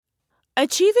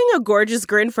Achieving a gorgeous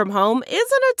grin from home isn't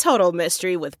a total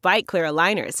mystery with Byte Clear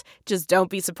aligners. Just don't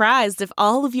be surprised if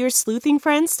all of your sleuthing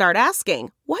friends start asking,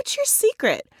 "What's your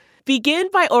secret?" Begin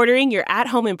by ordering your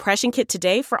at-home impression kit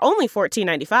today for only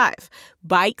 $14.95.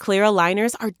 Byte Clear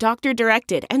aligners are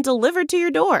doctor-directed and delivered to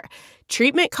your door.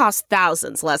 Treatment costs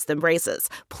thousands less than braces.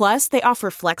 Plus, they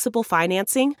offer flexible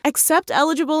financing, accept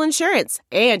eligible insurance,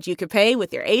 and you can pay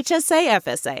with your HSA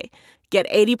FSA. Get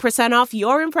 80% off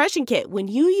your impression kit when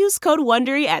you use code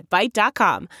WONDERY at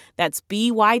Byte.com. That's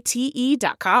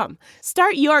BYTE.com.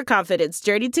 Start your confidence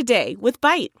journey today with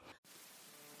Byte.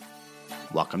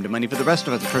 Welcome to Money for the Rest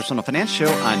of Us, a personal finance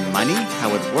show on money,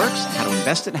 how it works, how to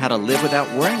invest it, and how to live without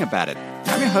worrying about it.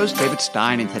 I'm your host, David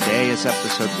Stein, and today is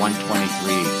episode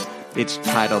 123. It's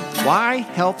titled, Why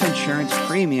Health Insurance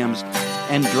Premiums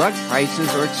and Drug Prices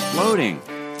Are Exploding.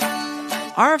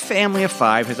 Our family of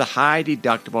five has a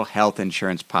high-deductible health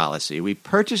insurance policy. We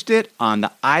purchased it on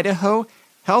the Idaho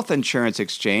Health Insurance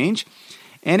Exchange,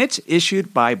 and it's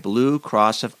issued by Blue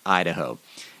Cross of Idaho.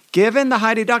 Given the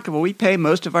high deductible, we pay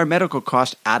most of our medical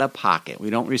costs out of pocket. We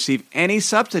don't receive any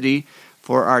subsidy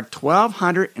for our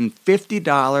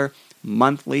 $1,250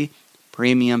 monthly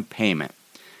premium payment.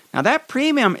 Now, that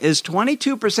premium is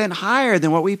 22% higher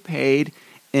than what we paid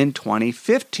in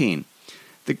 2015.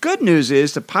 The good news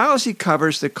is the policy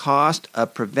covers the cost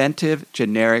of preventive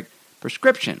generic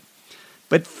prescription.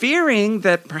 But fearing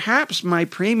that perhaps my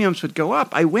premiums would go up,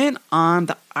 I went on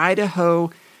the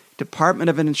Idaho Department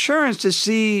of Insurance to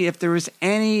see if there was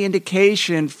any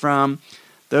indication from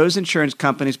those insurance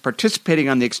companies participating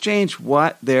on the exchange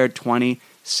what their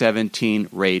 2017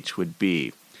 rates would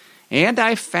be. And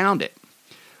I found it.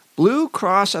 Blue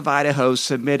Cross of Idaho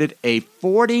submitted a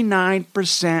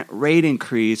 49% rate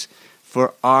increase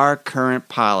for our current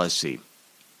policy.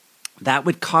 That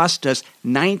would cost us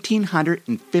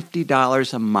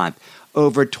 $1,950 a month,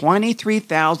 over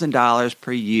 $23,000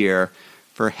 per year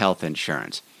for health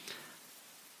insurance.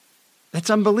 That's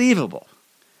unbelievable.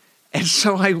 And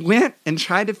so I went and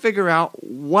tried to figure out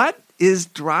what is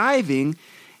driving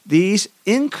these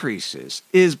increases.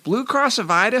 Is Blue Cross of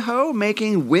Idaho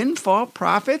making windfall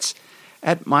profits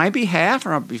at my behalf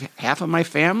or on behalf of my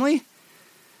family?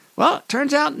 Well, it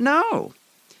turns out no.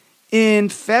 In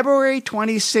February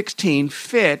 2016,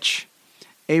 Fitch,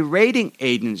 a rating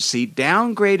agency,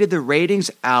 downgraded the ratings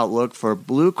outlook for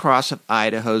Blue Cross of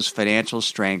Idaho's financial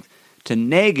strength to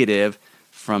negative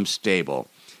from stable.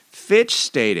 Fitch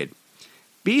stated,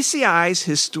 BCI's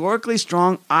historically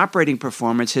strong operating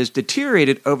performance has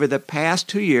deteriorated over the past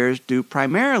 2 years due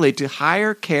primarily to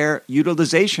higher care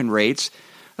utilization rates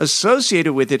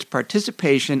associated with its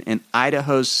participation in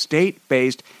Idaho's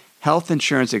state-based health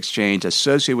insurance exchange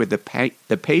associated with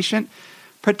the Patient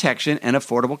Protection and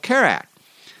Affordable Care Act.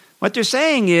 What they're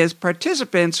saying is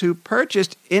participants who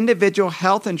purchased individual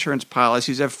health insurance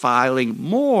policies are filing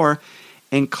more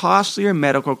and costlier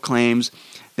medical claims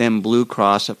than Blue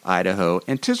Cross of Idaho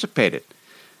anticipated.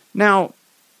 Now,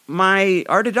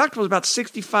 our deductible is about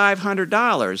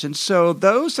 $6,500, and so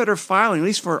those that are filing, at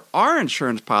least for our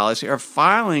insurance policy, are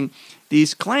filing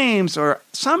these claims are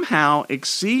somehow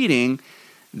exceeding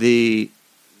the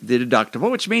deductible,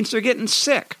 which means they're getting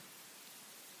sick.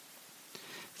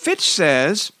 Fitch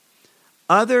says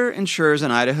other insurers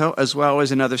in Idaho, as well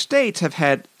as in other states, have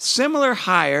had similar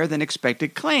higher than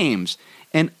expected claims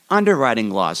and underwriting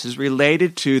losses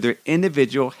related to their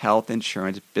individual health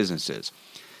insurance businesses.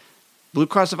 Blue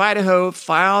Cross of Idaho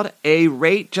filed a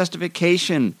rate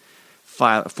justification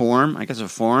form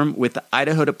with the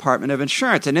Idaho Department of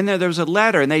Insurance. And in there was a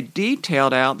letter, and they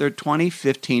detailed out their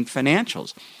 2015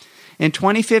 financials. In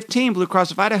 2015, Blue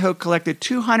Cross of Idaho collected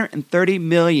 $230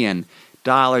 million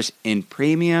in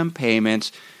premium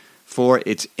payments for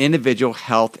its individual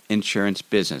health insurance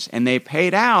business. And they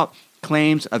paid out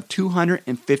claims of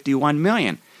 $251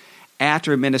 million.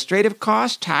 After administrative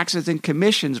costs, taxes, and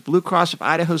commissions, Blue Cross of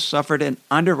Idaho suffered an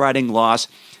underwriting loss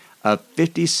of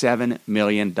 $57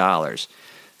 million.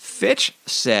 Fitch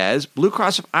says Blue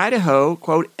Cross of Idaho,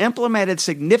 quote, implemented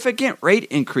significant rate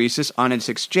increases on its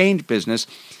exchange business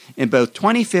in both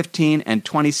 2015 and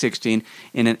 2016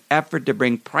 in an effort to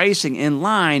bring pricing in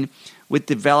line with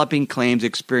developing claims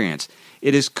experience.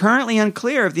 It is currently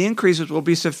unclear if the increases will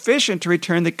be sufficient to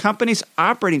return the company's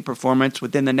operating performance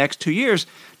within the next 2 years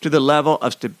to the level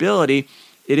of stability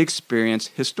it experienced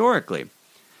historically.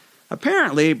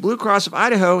 Apparently, Blue Cross of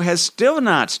Idaho has still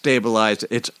not stabilized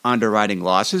its underwriting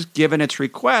losses, given its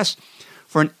request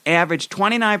for an average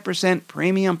 29%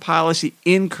 premium policy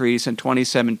increase in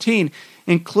 2017,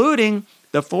 including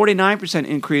the 49%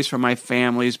 increase for my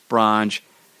family's bronze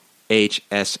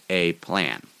HSA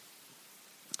plan.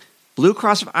 Blue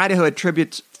Cross of Idaho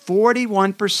attributes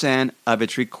 41% of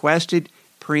its requested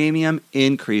premium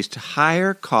increase to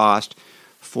higher cost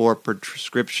for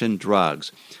prescription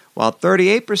drugs, while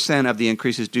 38% of the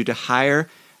increase is due to higher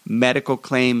medical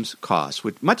claims costs,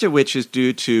 much of which is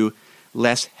due to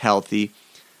less healthy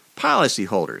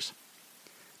policyholders.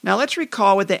 Now, let's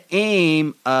recall what the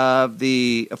aim of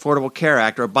the Affordable Care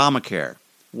Act, or Obamacare,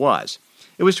 was.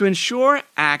 It was to ensure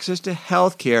access to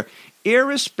health care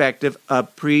irrespective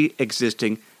of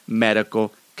pre-existing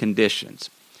medical conditions.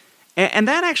 And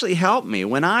that actually helped me.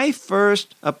 When I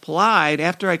first applied,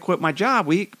 after I quit my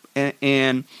job,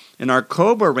 and our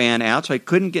COBRA ran out, so I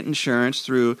couldn't get insurance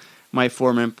through my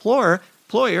former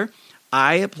employer,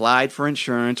 I applied for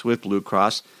insurance with Blue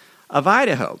Cross of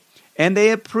Idaho. And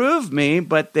they approved me,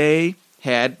 but they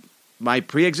had my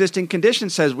pre-existing condition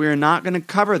says we're not going to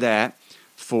cover that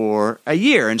for a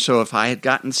year. And so if I had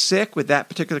gotten sick with that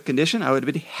particular condition, I would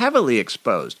have been heavily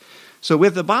exposed. So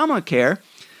with Obamacare,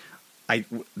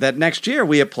 that next year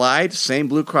we applied, same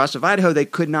Blue Cross of Idaho, they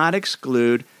could not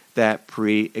exclude that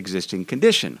pre-existing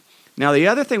condition. Now, the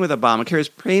other thing with Obamacare is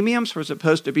premiums were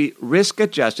supposed to be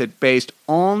risk-adjusted based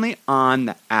only on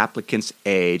the applicant's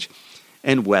age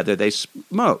and whether they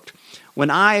smoked. When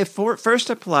I first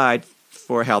applied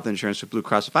for health insurance with Blue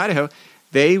Cross of Idaho,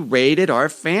 they rated our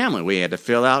family. We had to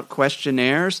fill out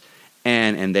questionnaires,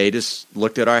 and they just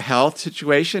looked at our health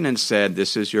situation and said,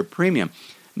 this is your premium.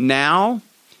 Now,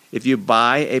 if you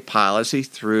buy a policy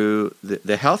through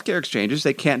the healthcare exchanges,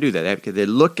 they can't do that. They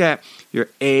look at your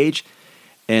age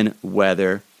and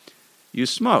whether you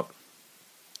smoke.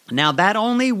 Now, that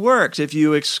only works if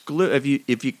you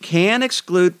can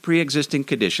exclude pre-existing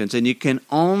conditions, and you can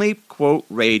only quote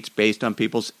rates based on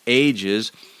people's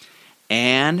ages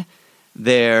and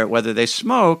whether they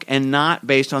smoke, and not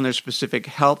based on their specific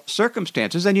health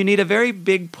circumstances. And you need a very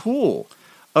big pool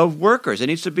of workers. It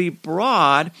needs to be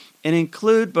broad and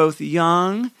include both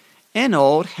young and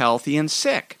old, healthy and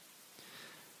sick.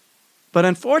 But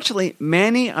unfortunately,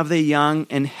 many of the young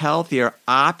and healthy are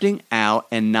opting out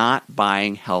and not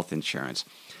buying health insurance.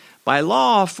 By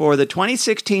law, for the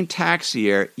 2016 tax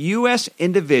year, U.S.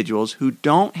 individuals who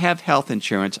don't have health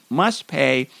insurance must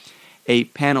pay a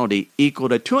penalty equal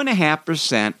to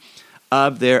 2.5%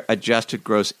 of their adjusted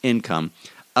gross income,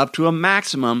 up to a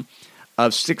maximum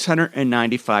of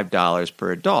 $695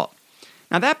 per adult.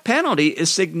 Now, that penalty is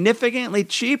significantly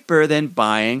cheaper than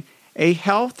buying a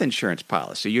health insurance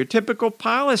policy. Your typical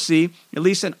policy, at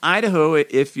least in Idaho,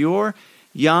 if you're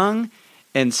young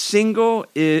and single,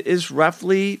 is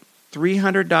roughly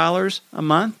 $300 a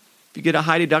month. If you get a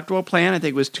high deductible plan, I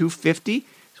think it was $250.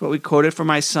 That's what we quoted for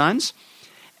my sons.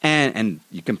 And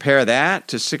you compare that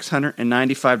to $695,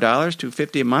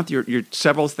 $250 a month, you're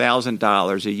several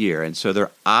 $1,000s a year. And so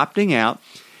they're opting out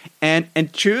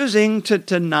and choosing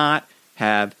to not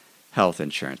have health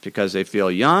insurance because they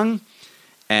feel young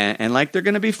and like they're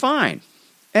going to be fine.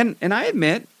 And I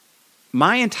admit,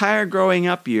 my entire growing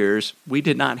up years, we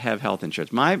did not have health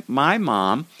insurance. My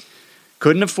mom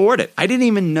couldn't afford it. I didn't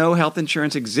even know health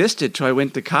insurance existed till I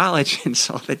went to college and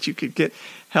saw that you could get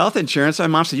health insurance. My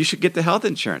mom said, you should get the health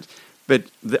insurance. But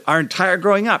our entire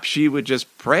growing up, she would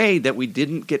just pray that we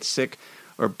didn't get sick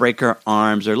or break our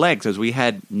arms or legs, as we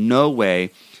had no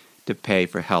way to pay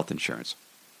for health insurance.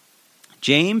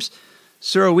 James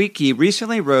Surowiecki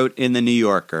recently wrote in The New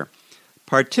Yorker,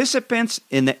 participants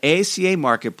in the ACA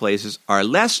marketplaces are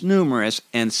less numerous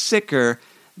and sicker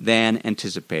than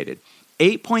anticipated.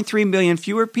 8.3 million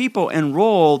fewer people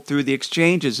enrolled through the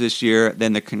exchanges this year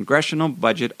than the Congressional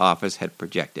Budget Office had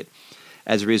projected.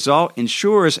 As a result,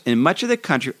 insurers in much of the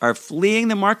country are fleeing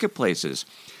the marketplaces.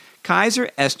 Kaiser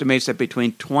estimates that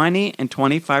between 20 and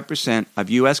 25%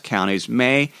 of U.S. counties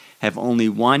may have only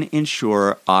one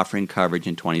insurer offering coverage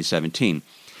in 2017.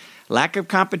 Lack of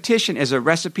competition is a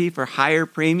recipe for higher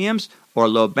premiums or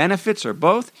low benefits or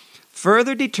both,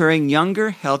 further deterring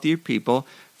younger, healthier people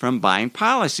from buying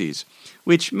policies,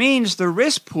 which means the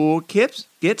risk pool gets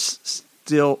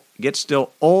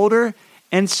still older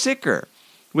and sicker,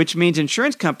 which means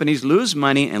insurance companies lose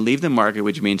money and leave the market,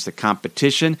 which means the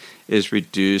competition is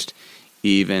reduced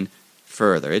even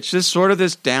further. It's just sort of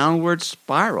this downward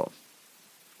spiral.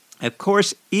 Of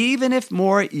course, even if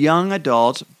more young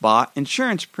adults bought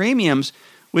insurance, premiums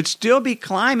would still be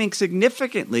climbing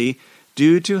significantly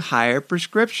due to higher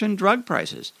prescription drug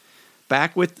prices.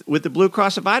 Back with the Blue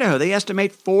Cross of Idaho, they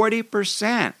estimate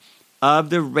 40% of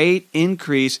the rate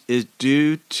increase is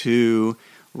due to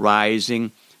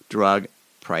rising drug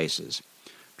prices.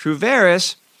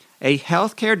 Truveris, a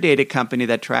healthcare data company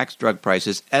that tracks drug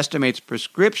prices, estimates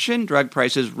prescription drug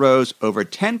prices rose over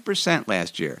 10%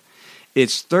 last year,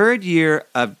 its third year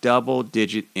of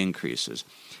double-digit increases.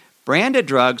 Branded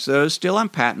drugs, those still on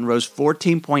patent, rose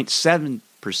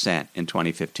 14.7% in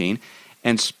 2015,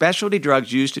 and specialty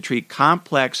drugs used to treat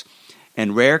complex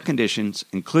and rare conditions,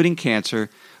 including cancer,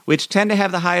 which tend to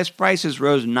have the highest prices,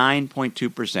 rose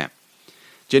 9.2%.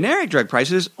 Generic drug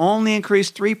prices only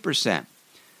increased 3%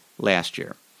 last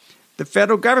year. The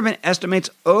federal government estimates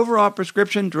overall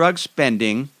prescription drug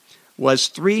spending was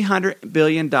 $300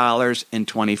 billion in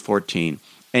 2014,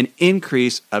 an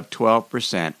increase of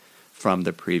 12% from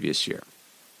the previous year.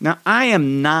 Now, I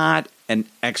am not an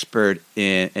expert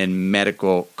in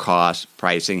medical cost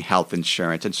pricing, health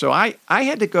insurance, and so I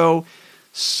had to go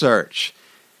search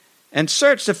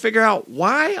to figure out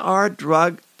why are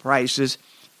drug prices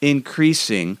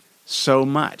increasing so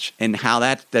much and how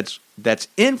that's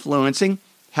influencing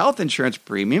health insurance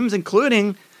premiums,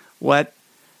 including what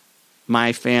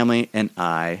my family and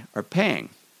I are paying.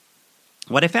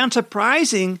 What I found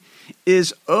surprising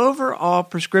is overall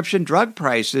prescription drug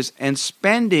prices and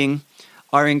spending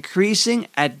are increasing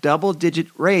at double-digit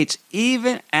rates,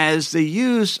 even as the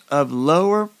use of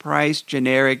lower-priced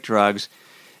generic drugs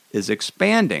is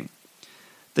expanding.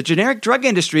 The generic drug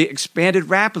industry expanded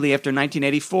rapidly after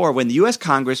 1984 when the U.S.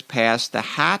 Congress passed the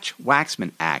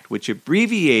Hatch-Waxman Act, which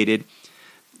abbreviated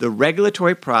the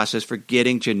regulatory process for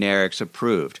getting generics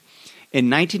approved. In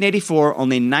 1984,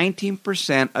 only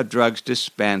 19% of drugs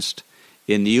dispensed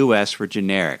in the U.S. were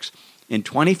generics. In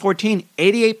 2014,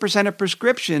 88% of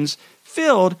prescriptions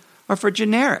filled are for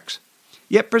generics.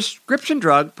 Yet prescription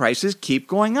drug prices keep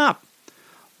going up.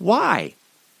 Why?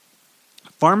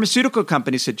 Pharmaceutical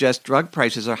companies suggest drug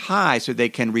prices are high so they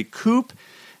can recoup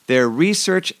their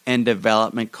research and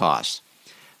development costs.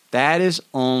 That is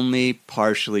only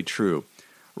partially true.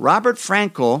 Robert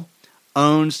Frankel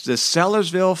owns the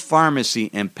Sellersville Pharmacy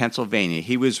in Pennsylvania.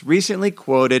 He was recently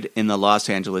quoted in the Los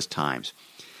Angeles Times.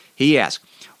 He asked,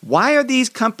 "Why are these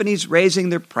companies raising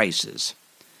their prices?"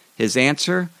 His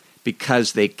answer,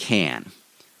 because they can.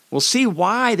 We'll see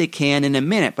why they can in a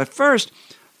minute, but first,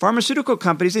 pharmaceutical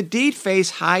companies indeed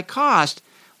face high cost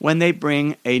when they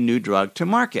bring a new drug to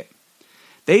market.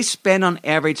 They spend on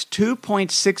average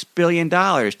 $2.6 billion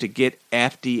to get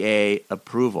FDA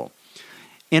approval.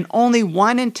 And only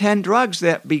 1 in 10 drugs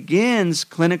that begins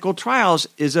clinical trials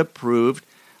is approved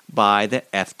by the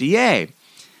FDA.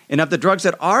 And of the drugs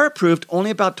that are approved, only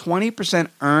about 20%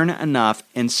 earn enough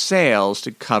in sales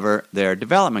to cover their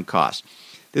development costs.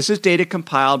 This is data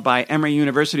compiled by Emory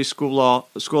University School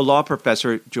Law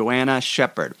professor Joanna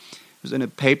Shepard. It was in a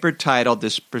paper titled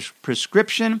 "This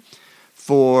Prescription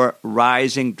for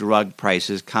Rising Drug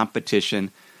Prices,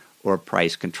 Competition or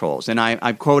Price Controls." And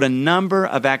I quote a number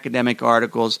of academic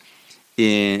articles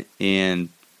in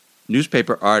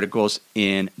newspaper articles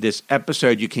in this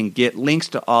episode. You can get links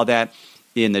to all that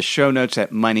in the show notes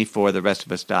at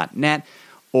moneyfortherestofus.net.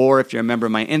 Or if you're a member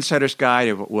of my Insider's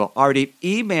Guide, we'll already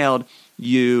emailed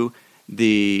you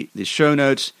the show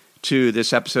notes to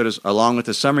this episode along with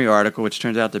the summary article, which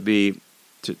turns out to be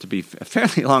a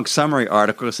fairly long summary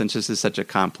article since this is such a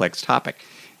complex topic.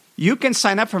 You can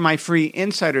sign up for my free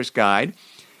Insider's Guide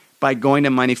by going to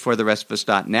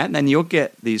moneyfortherestofus.net, and then you'll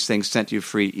get these things sent to you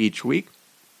free each week.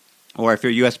 Or if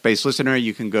you're a U.S.-based listener,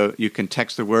 you can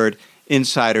text the word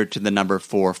Insider to the number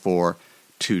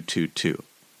 44222.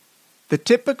 The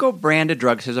typical branded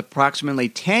drug has approximately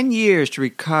 10 years to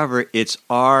recover its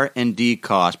R&D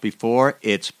cost before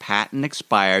its patent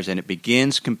expires and it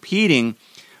begins competing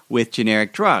with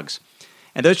generic drugs.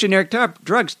 And those generic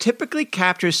drugs typically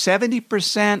capture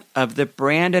 70% of the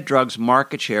branded drug's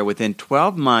market share within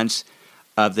 12 months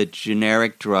of the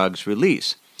generic drug's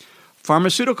release.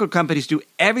 Pharmaceutical companies do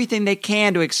everything they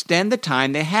can to extend the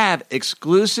time they have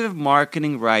exclusive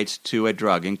marketing rights to a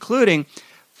drug, including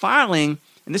filing,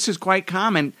 and this is quite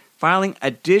common, filing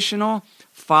additional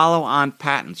follow-on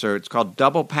patents, or it's called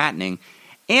double patenting,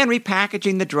 and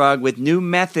repackaging the drug with new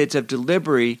methods of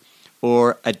delivery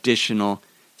or additional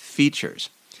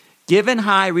features. Given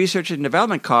high research and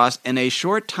development costs and a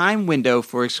short time window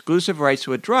for exclusive rights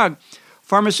to a drug,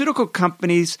 pharmaceutical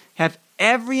companies have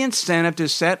every incentive to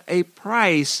set a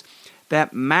price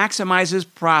that maximizes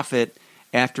profit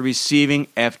after receiving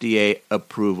FDA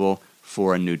approval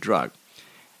for a new drug.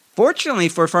 Fortunately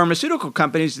for pharmaceutical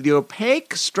companies, the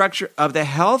opaque structure of the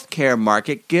healthcare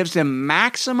market gives them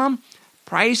maximum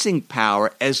pricing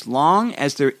power as long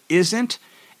as there isn't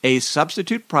a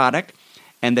substitute product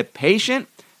and the patient,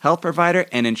 health provider,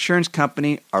 and insurance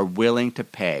company are willing to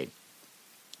pay.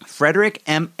 Frederick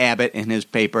M. Abbott, in his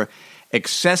paper,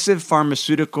 Excessive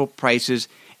Pharmaceutical Prices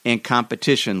and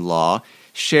Competition Law,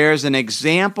 shares an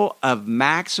example of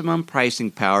maximum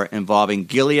pricing power involving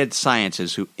Gilead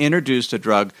Sciences, who introduced a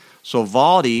drug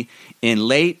Sovaldi, in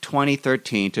late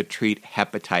 2013 to treat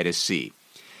hepatitis C.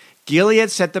 Gilead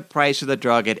set the price of the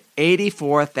drug at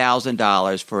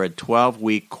 $84,000 for a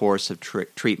 12-week course of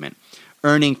treatment,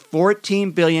 earning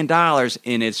 $14 billion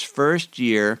in its first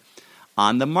year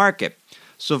on the market.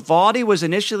 Sovaldi was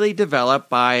initially developed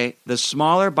by the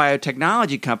smaller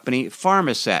biotechnology company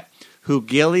Pharmasset, who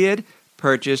Gilead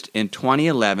purchased in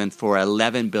 2011 for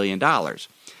 $11 billion.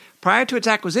 Prior to its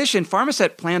acquisition,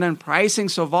 Pharmasset planned on pricing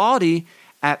Sovaldi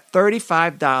at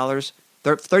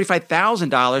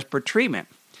 $35,000 per treatment.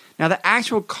 Now, the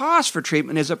actual cost for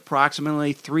treatment is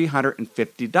approximately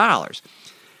 $350.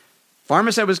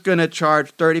 Pharmasset was going to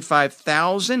charge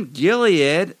 $35,000.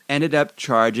 Gilead ended up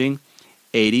charging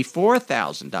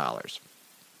 $84,000.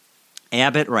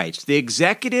 Abbott writes, the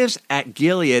executives at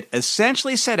Gilead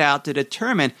essentially set out to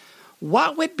determine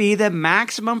what would be the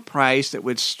maximum price that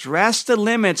would stress the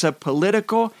limits of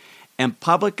political and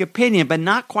public opinion, but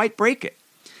not quite break it.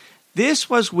 This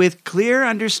was with clear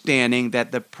understanding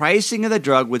that the pricing of the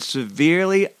drug would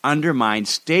severely undermine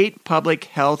state public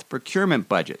health procurement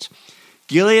budgets.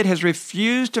 Gilead has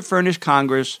refused to furnish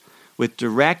Congress with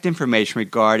direct information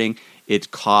regarding its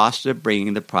cost of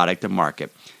bringing the product to market,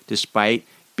 despite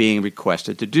being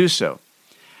requested to do so.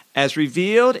 As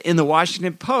revealed in the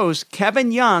Washington Post,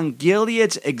 Kevin Young,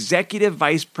 Gilead's executive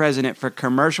vice president for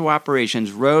commercial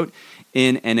operations, wrote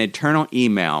in an internal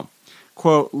email,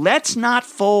 quote, let's not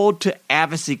fold to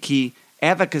advocacy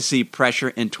pressure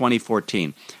in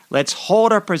 2014. Let's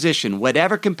hold our position,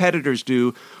 whatever competitors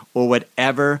do or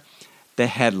whatever the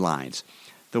headlines.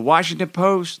 The Washington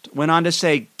Post went on to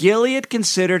say, Gilead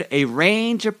considered a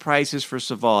range of prices for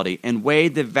Sovaldi and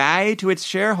weighed the value to its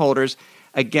shareholders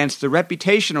against the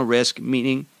reputational risk,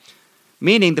 meaning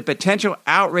the potential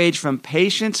outrage from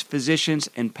patients, physicians,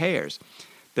 and payers.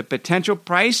 The potential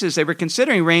prices they were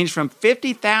considering ranged from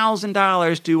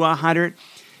 $50,000 to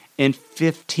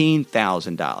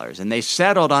 $115,000, and they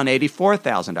settled on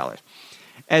 $84,000.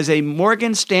 As a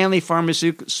Morgan Stanley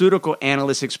pharmaceutical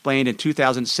analyst explained in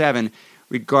 2007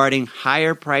 regarding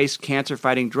higher-priced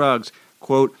cancer-fighting drugs,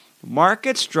 quote,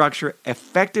 market structure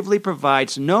effectively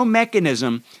provides no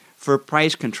mechanism for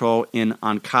price control in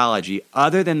oncology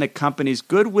other than the company's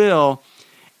goodwill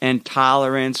and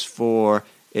tolerance for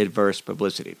adverse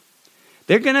publicity.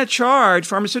 They're going to charge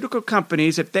pharmaceutical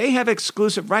companies, if they have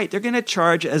exclusive right, they're going to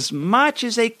charge as much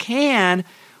as they can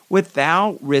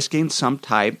without risking some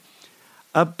type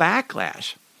of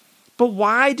backlash. But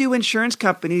why do insurance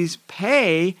companies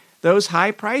pay those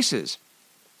high prices?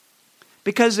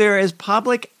 Because there is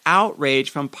public outrage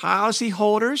from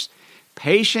policyholders,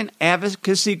 patient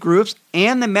advocacy groups,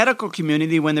 and the medical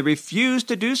community when they refuse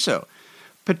to do so,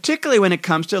 particularly when it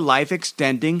comes to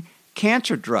life-extending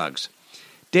cancer drugs.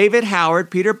 David Howard,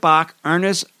 Peter Bach,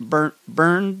 Ernest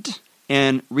Bernd,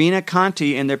 and Rena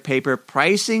Conti in their paper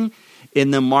Pricing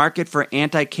in the Market for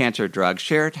Anti-Cancer Drugs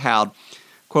shared how,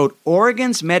 quote,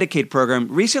 Oregon's Medicaid program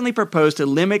recently proposed to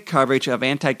limit coverage of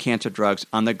anti-cancer drugs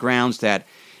on the grounds that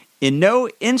in no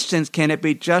instance can it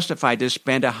be justified to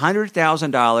spend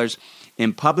 $100,000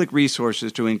 in public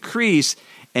resources to increase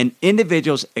an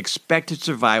individual's expected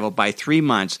survival by 3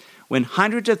 months when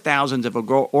hundreds of thousands of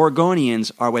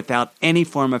Oregonians are without any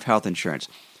form of health insurance.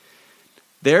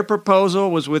 Their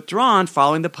proposal was withdrawn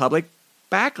following the public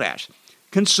backlash.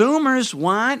 Consumers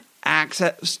want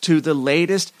access to the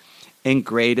latest and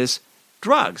greatest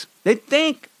drugs. They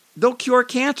think they'll cure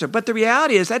cancer, but the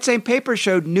reality is that same paper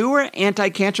showed newer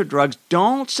anti-cancer drugs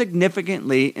don't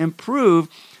significantly improve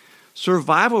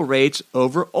survival rates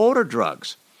over older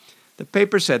drugs. The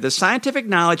paper said the scientific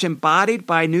knowledge embodied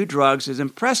by new drugs is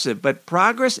impressive, but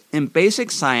progress in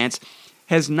basic science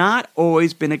has not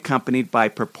always been accompanied by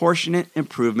proportionate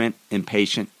improvement in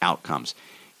patient outcomes.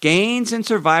 Gains in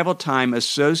survival time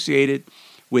associated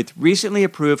with recently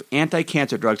approved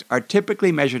anti-cancer drugs are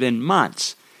typically measured in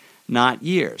months, not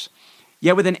years.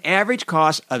 Yet with an average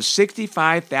cost of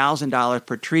 $65,000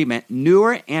 per treatment,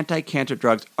 newer anti-cancer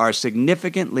drugs are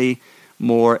significantly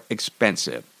more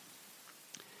expensive.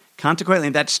 Consequently,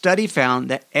 that study found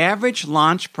the average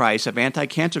launch price of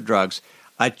anti-cancer drugs,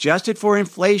 adjusted for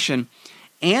inflation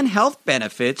and health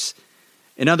benefits,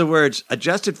 in other words,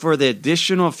 adjusted for the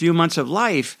additional few months of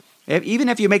life, even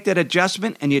if you make that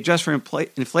adjustment and you adjust for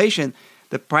inflation,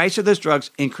 the price of those drugs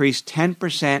increased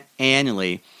 10%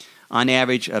 annually, on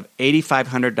average of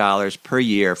 $8,500 per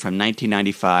year from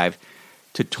 1995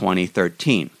 to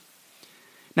 2013.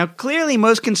 Now, clearly,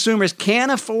 most consumers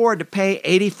can't afford to pay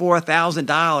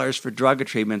 $84,000 for drug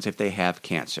treatments if they have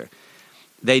cancer.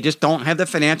 They just don't have the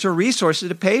financial resources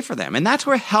to pay for them. And that's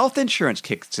where health insurance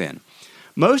kicks in.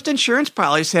 Most insurance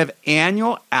policies have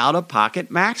annual out-of-pocket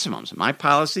maximums. My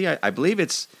policy, I believe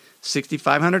it's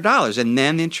 $6,500, and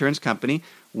then the insurance company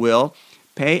will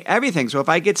pay everything. So if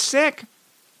I get sick,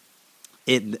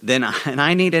 and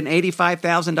I need an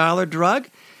 $85,000 drug,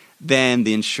 then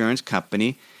the insurance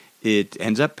company, it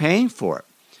ends up paying for it.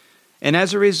 And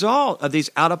as a result of these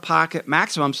out-of-pocket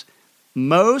maximums,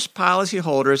 most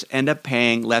policyholders end up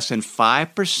paying less than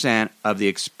 5% of the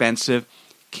expensive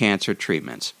cancer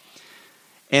treatments.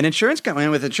 And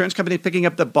with insurance companies picking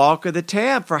up the bulk of the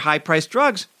tab for high-priced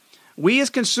drugs, we as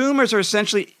consumers are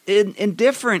essentially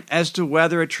indifferent as to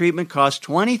whether a treatment costs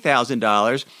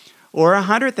 $20,000 or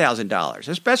 $100,000,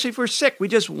 especially if we're sick. We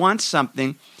just want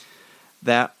something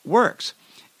that works.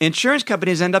 Insurance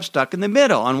companies end up stuck in the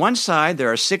middle. On one side,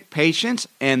 there are sick patients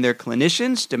and their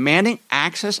clinicians demanding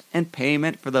access and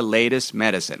payment for the latest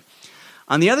medicine.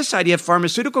 On the other side, you have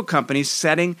pharmaceutical companies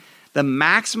setting the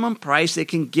maximum price they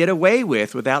can get away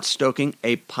with without stoking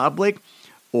a public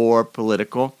or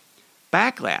political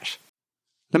backlash.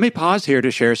 Let me pause here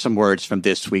to share some words from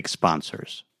this week's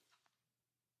sponsors.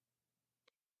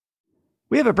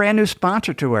 We have a brand new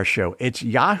sponsor to our show. It's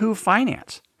Yahoo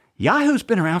Finance. Yahoo's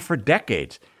been around for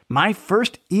decades. My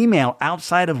first email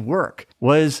outside of work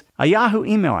was a Yahoo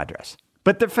email address.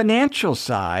 But the financial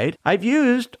side I've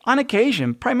used on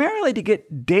occasion primarily to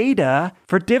get data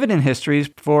for dividend histories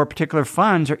for particular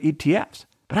funds or ETFs.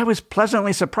 But I was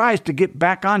pleasantly surprised to get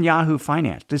back on Yahoo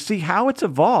Finance to see how it's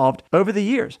evolved over the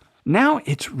years. Now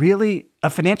it's really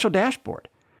a financial dashboard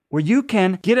where you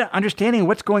can get an understanding of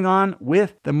what's going on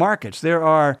with the markets. There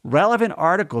are relevant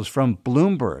articles from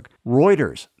Bloomberg,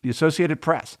 Reuters, the Associated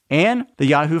Press, and the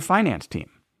Yahoo Finance team.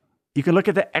 You can look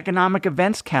at the economic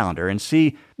events calendar and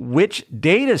see which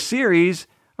data series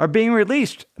are being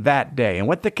released that day and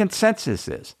what the consensus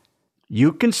is.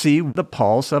 You can see the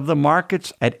pulse of the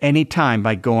markets at any time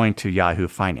by going to Yahoo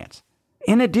Finance.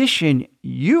 In addition,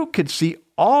 you could see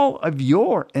all of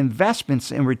your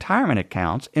investments in retirement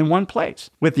accounts in one place.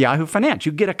 With Yahoo Finance,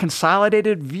 you get a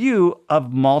consolidated view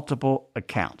of multiple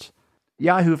accounts.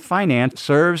 Yahoo Finance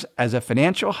serves as a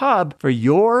financial hub for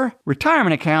your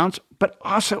retirement accounts, but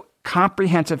also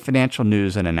comprehensive financial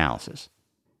news and analysis.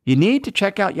 You need to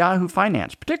check out Yahoo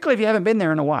Finance, particularly if you haven't been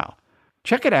there in a while.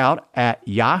 Check it out at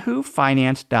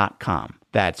yahoofinance.com.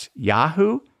 That's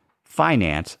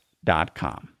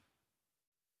yahoofinance.com.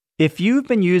 If you've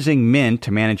been using Mint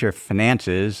to manage your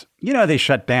finances, you know they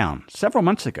shut down several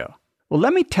months ago. Well,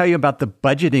 let me tell you about the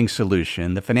budgeting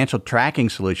solution, the financial tracking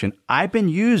solution I've been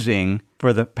using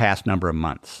for the past number of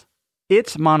months.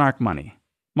 It's Monarch Money.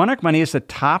 Monarch Money is the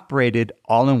top-rated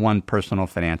all-in-one personal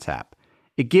finance app.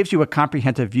 It gives you a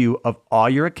comprehensive view of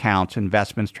all your accounts,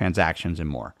 investments, transactions, and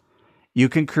more. You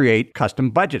can create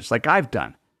custom budgets like I've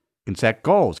done. You can set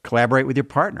goals, collaborate with your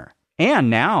partner. And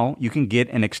now you can get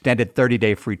an extended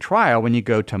 30-day free trial when you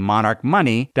go to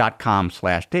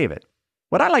monarchmoney.com/David.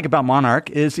 What I like about Monarch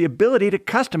is the ability to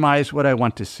customize what I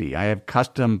want to see. I have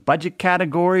custom budget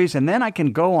categories, and then I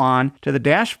can go on to the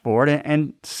dashboard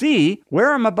and see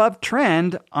where I'm above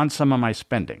trend on some of my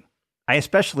spending. I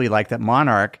especially like that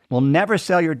Monarch will never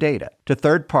sell your data to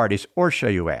third parties or show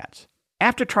you ads.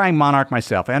 After trying Monarch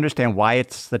myself, I understand why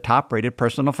it's the top-rated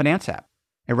personal finance app.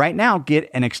 And right now, get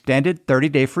an extended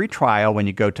 30-day free trial when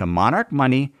you go to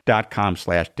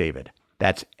monarchmoney.com/David.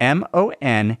 That's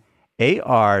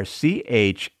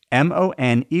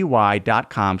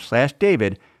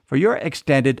monarchmoney.com/David for your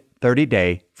extended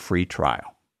 30-day free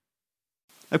trial.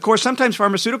 Of course, sometimes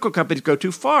pharmaceutical companies go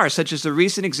too far, such as the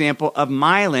recent example of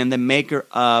Mylan, the maker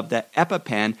of the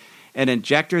EpiPen, an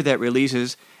injector that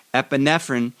releases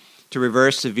epinephrine to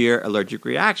reverse severe allergic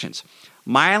reactions.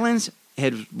 Mylan's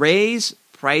had raised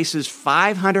prices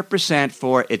 500%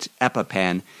 for its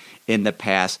EpiPen in the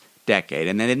past decade.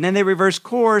 And then they reversed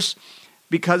course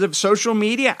because of social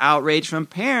media outrage from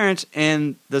parents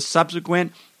and the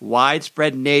subsequent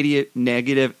widespread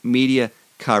negative media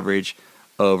coverage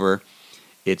over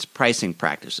its pricing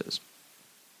practices.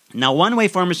 Now, one way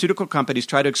pharmaceutical companies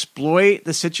try to exploit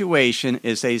the situation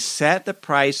is they set the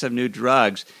price of new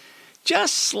drugs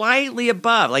just slightly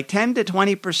above, like 10 to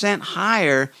 20%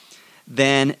 higher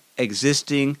than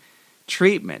existing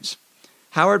treatments.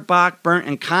 Howard Bach, Burnt,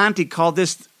 and Conti called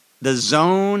this the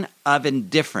zone of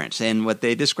indifference. And what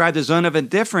they describe the zone of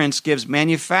indifference gives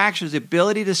manufacturers the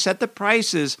ability to set the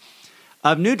prices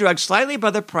of new drugs slightly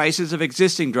above the prices of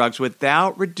existing drugs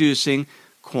without reducing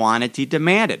quantity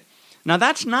demanded. Now,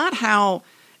 that's not how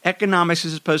economics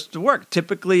is supposed to work.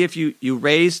 Typically, if you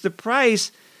raise the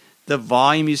price, the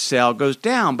volume you sell goes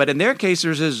down. But in their case,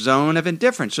 there's a zone of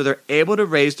indifference. So they're able to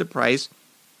raise the price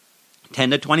 10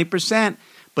 to 20%,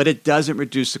 but it doesn't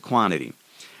reduce the quantity.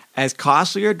 As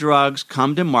costlier drugs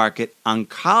come to market,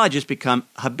 oncologists become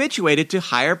habituated to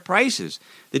higher prices.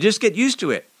 They just get used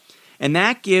to it. And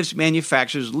that gives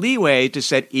manufacturers leeway to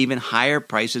set even higher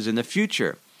prices in the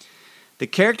future. The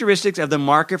characteristics of the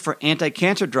market for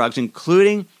anti-cancer drugs,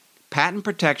 including patent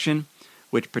protection,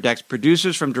 which protects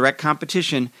producers from direct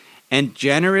competition, and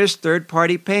generous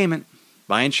third-party payment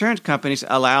by insurance companies,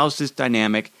 allows this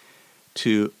dynamic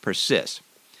to persist.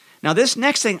 Now, this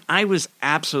next thing, I was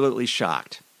absolutely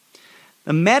shocked.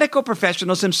 The medical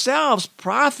professionals themselves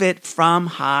profit from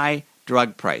high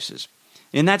drug prices.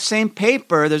 In that same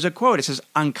paper, there's a quote. It says,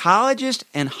 oncologists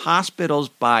and hospitals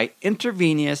buy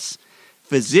intravenous,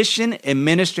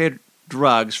 physician-administered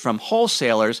drugs from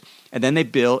wholesalers, and then they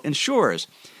bill insurers.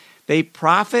 They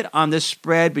profit on the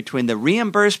spread between the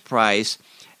reimbursed price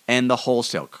and the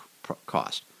wholesale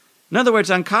cost. In other words,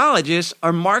 oncologists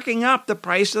are marking up the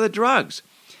price of the drugs.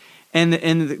 And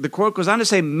the quote goes on to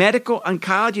say, medical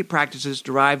oncology practices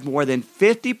derive more than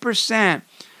 50%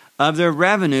 of their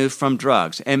revenue from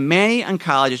drugs, and many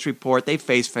oncologists report they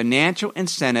face financial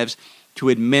incentives to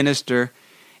administer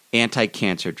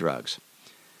anti-cancer drugs.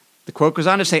 The quote goes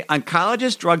on to say,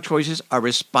 oncologists' drug choices are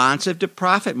responsive to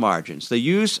profit margins. The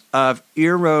use of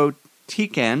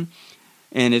irinotecan,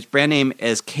 and its brand name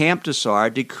as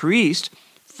Camtasar, decreased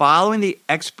following the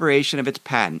expiration of its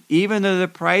patent, even though the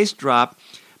price dropped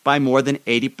by more than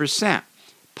 80%,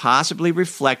 possibly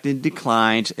reflecting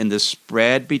declines in the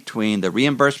spread between the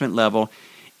reimbursement level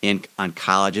and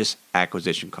oncologist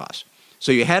acquisition costs.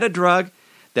 So you had a drug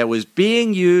that was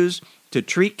being used to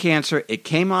treat cancer. It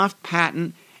came off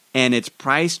patent, and its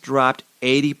price dropped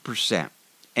 80%,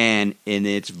 and in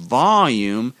its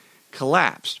volume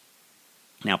collapsed.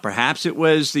 Now, perhaps it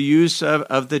was the use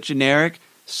of the generic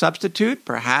substitute.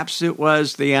 Perhaps it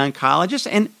was the oncologist.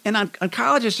 And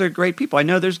oncologists are great people. I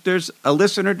know there's a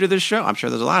listener to this show. I'm sure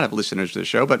there's a lot of listeners to the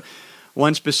show, but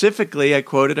one specifically I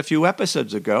quoted a few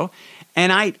episodes ago.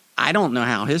 And I don't know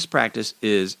how his practice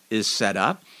is set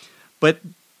up, but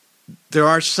there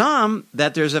are some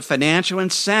that there's a financial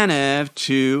incentive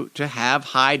to have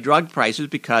high drug prices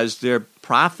because they're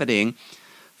profiting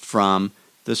from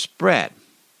the spread.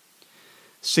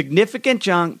 Significant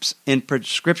jumps in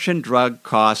prescription drug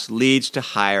costs leads to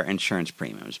higher insurance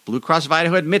premiums. Blue Cross of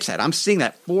Idaho admits that. I'm seeing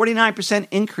that 49%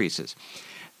 increases.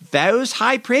 Those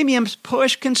high premiums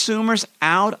push consumers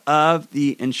out of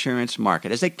the insurance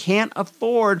market as they can't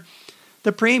afford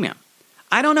the premium.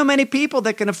 I don't know many people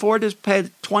that can afford to pay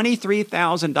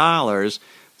 $23,000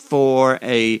 for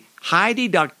a high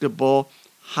deductible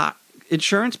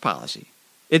insurance policy.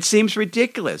 It seems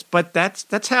ridiculous, but that's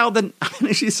how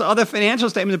you saw the financial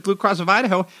statement of Blue Cross of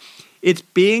Idaho. It's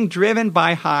being driven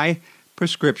by high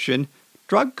prescription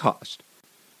drug cost.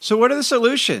 So what are the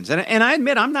solutions? And I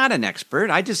admit I'm not an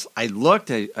expert. I looked,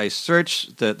 I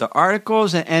searched the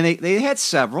articles, and they had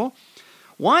several.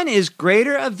 One is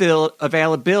greater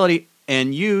availability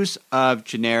and use of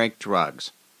generic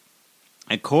drugs.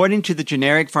 According to the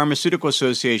Generic Pharmaceutical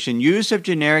Association, use of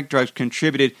generic drugs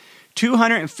contributed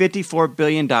 $254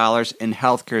 billion in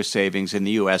healthcare savings in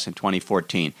the U.S. in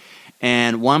 2014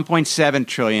 and $1.7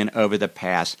 trillion over the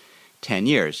past 10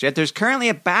 years. Yet there's currently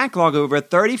a backlog of over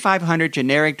 3,500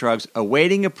 generic drugs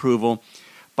awaiting approval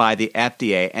by the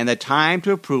FDA, and the time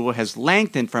to approval has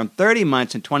lengthened from 30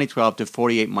 months in 2012 to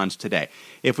 48 months today.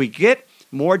 If we get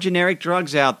more generic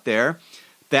drugs out there,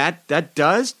 that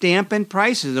does dampen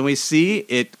prices, and we see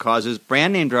it causes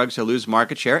brand name drugs to lose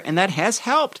market share, and that has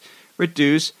helped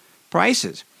reduce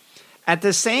prices. At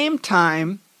the same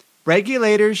time,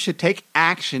 regulators should take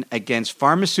action against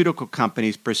pharmaceutical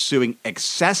companies pursuing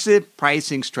excessive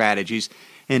pricing strategies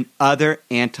and other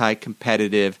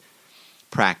anti-competitive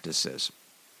practices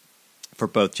for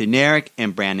both generic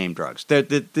and brand name drugs.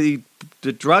 The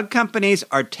drug companies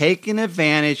are taking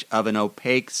advantage of an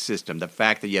opaque system. The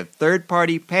fact that you have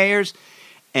third-party payers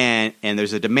and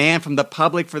there's a demand from the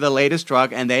public for the latest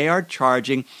drug, and they are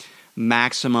charging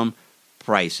maximum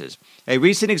prices. A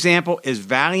recent example is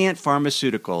Valiant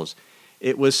Pharmaceuticals.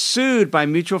 It was sued by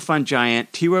mutual fund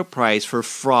giant T. Rowe Price for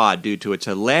fraud due to its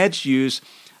alleged use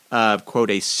of, quote,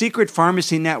 a secret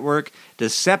pharmacy network,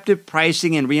 deceptive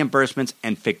pricing and reimbursements,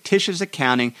 and fictitious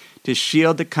accounting to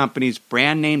shield the company's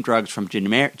brand name drugs from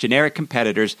generic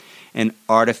competitors and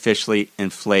artificially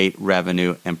inflate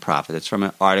revenue and profit. It's from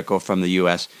an article from the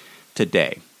U.S.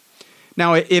 Today.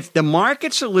 Now, if the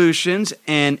market solutions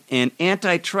and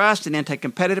antitrust and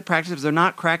anti-competitive practices are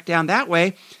not cracked down that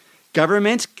way,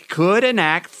 governments could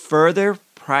enact further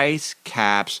price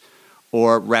caps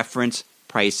or reference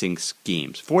pricing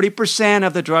schemes. 40%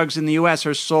 of the drugs in the U.S.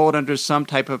 are sold under some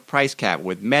type of price cap,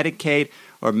 with Medicaid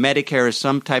or Medicare as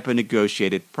some type of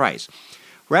negotiated price.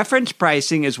 Reference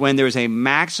pricing is when there is a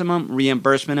maximum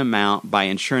reimbursement amount by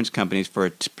insurance companies for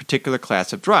a particular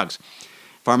class of drugs.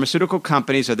 Pharmaceutical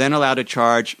companies are then allowed to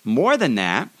charge more than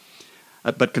that,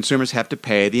 but consumers have to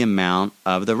pay the amount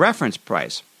of the reference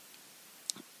price.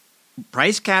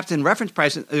 Price caps and reference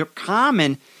prices are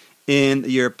common in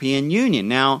the European Union.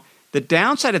 Now, the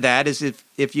downside of that is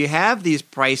if you have these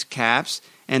price caps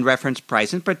and reference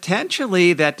pricing,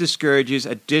 potentially that discourages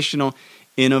additional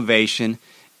innovation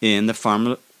in the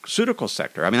pharmaceutical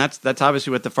sector. I mean, that's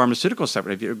obviously what the pharmaceutical sector,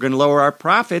 if you're going to lower our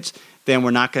profits, then we're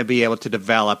not going to be able to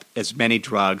develop as many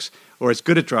drugs or as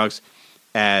good at drugs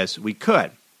as we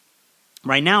could.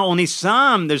 Right now,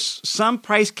 there's some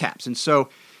price caps. And so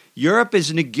Europe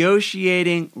is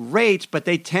negotiating rates, but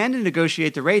they tend to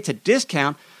negotiate the rates at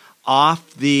discount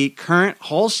off the current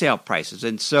wholesale prices.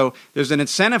 And so there's an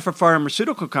incentive for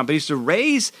pharmaceutical companies to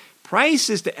raise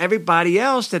prices to everybody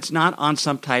else that's not on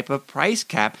some type of price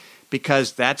cap,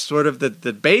 because that's sort of the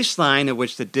baseline at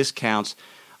which the discounts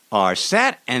are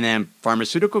set. And then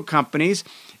pharmaceutical companies,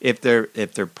 if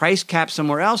they're price capped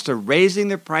somewhere else, they're raising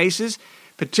their prices,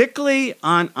 particularly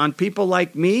on people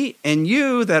like me and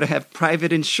you that have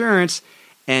private insurance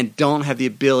and don't have the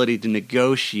ability to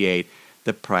negotiate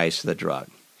the price of the drug.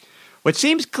 What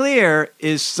seems clear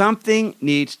is something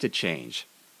needs to change.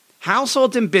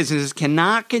 Households and businesses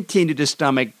cannot continue to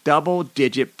stomach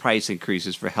double-digit price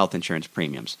increases for health insurance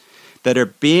premiums that are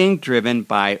being driven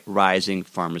by rising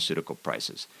pharmaceutical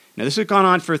prices. Now, this has gone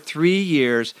on for 3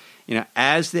 years,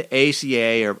 as the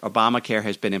ACA or Obamacare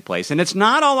has been in place. And it's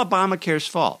not all Obamacare's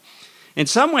fault. In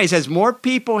some ways, as more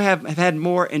people have had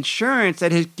more insurance,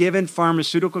 that has given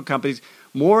pharmaceutical companies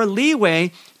more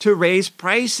leeway to raise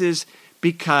prices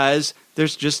because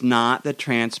there's just not the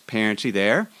transparency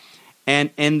there.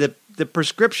 And the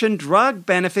prescription drug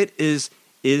benefit is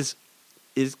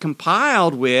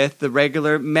compiled with the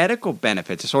regular medical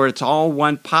benefits. So it's all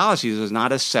one policy. There's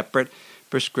not a separate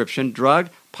prescription drug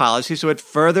policy, so it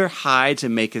further hides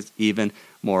and makes it even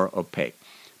more opaque.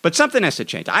 But something has to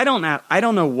change. I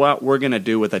don't know what we're going to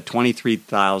do with a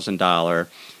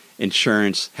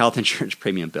 $23,000 health insurance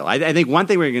premium bill. I think one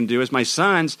thing we're going to do is my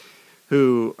sons,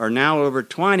 who are now over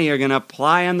 20, are going to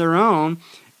apply on their own,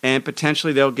 and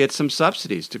potentially they'll get some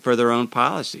subsidies for their own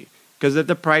policy because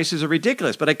the prices are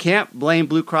ridiculous. But I can't blame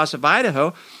Blue Cross of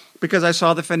Idaho because I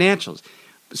saw the financials.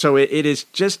 So it's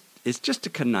just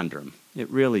a conundrum. It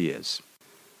really is.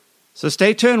 So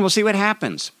stay tuned. We'll see what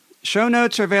happens. Show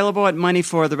notes are available at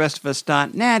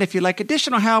moneyfortherestofus.net. If you'd like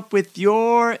additional help with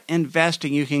your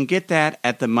investing, you can get that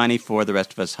at the Money for the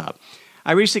Rest of Us Hub.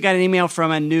 I recently got an email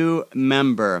from a new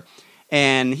member,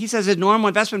 and he says his normal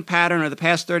investment pattern over the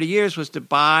past 30 years was to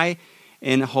buy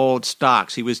and hold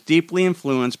stocks. He was deeply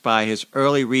influenced by his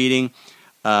early reading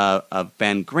of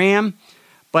Ben Graham,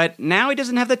 but now he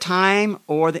doesn't have the time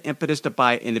or the impetus to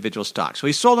buy individual stocks. So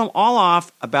he sold them all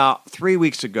off about 3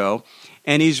 weeks ago,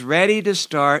 and he's ready to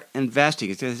start investing.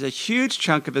 He has a huge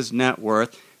chunk of his net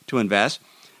worth to invest,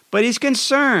 but he's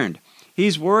concerned.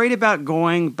 He's worried about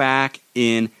going back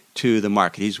into the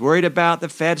market. He's worried about the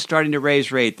Fed starting to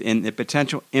raise rates and the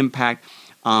potential impact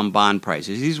on bond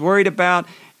prices. He's worried about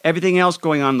everything else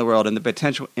going on in the world and the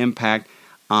potential impact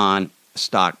on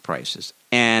stock prices.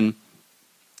 And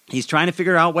he's trying to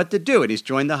figure out what to do, and he's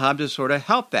joined the Hub to sort of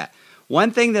help that. One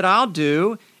thing that I'll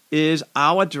do is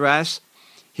I'll address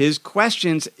his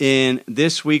questions in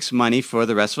this week's Money for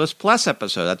the Rest of Us Plus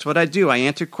episode. That's what I do. I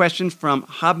answer questions from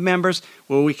Hub members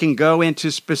where we can go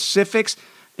into specifics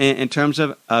in terms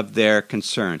of their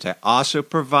concerns. I also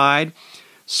provide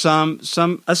some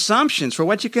assumptions for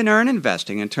what you can earn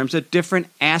investing in terms of different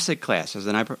asset classes.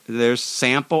 And there's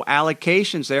sample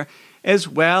allocations there, as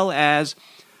well as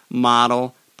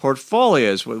model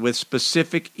portfolios with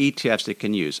specific ETFs that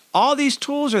can use. All these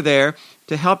tools are there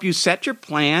to help you set your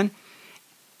plan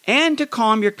and to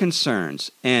calm your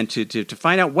concerns and to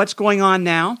find out what's going on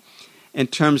now in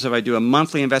terms of, I do a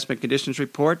monthly investment conditions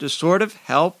report to sort of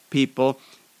help people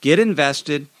get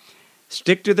invested,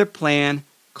 stick to their plan,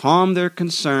 calm their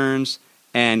concerns,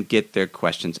 and get their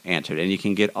questions answered. And you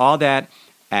can get all that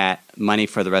at Money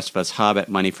for the Rest of Us Hub at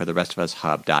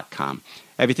moneyfortherestofus.com.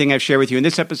 Everything I've shared with you in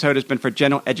this episode has been for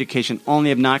general education only.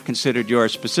 I have not considered your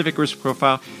specific risk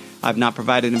profile. I've not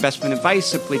provided investment advice,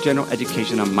 simply general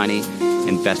education on money,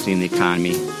 investing in the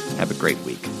economy. Have a great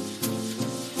week.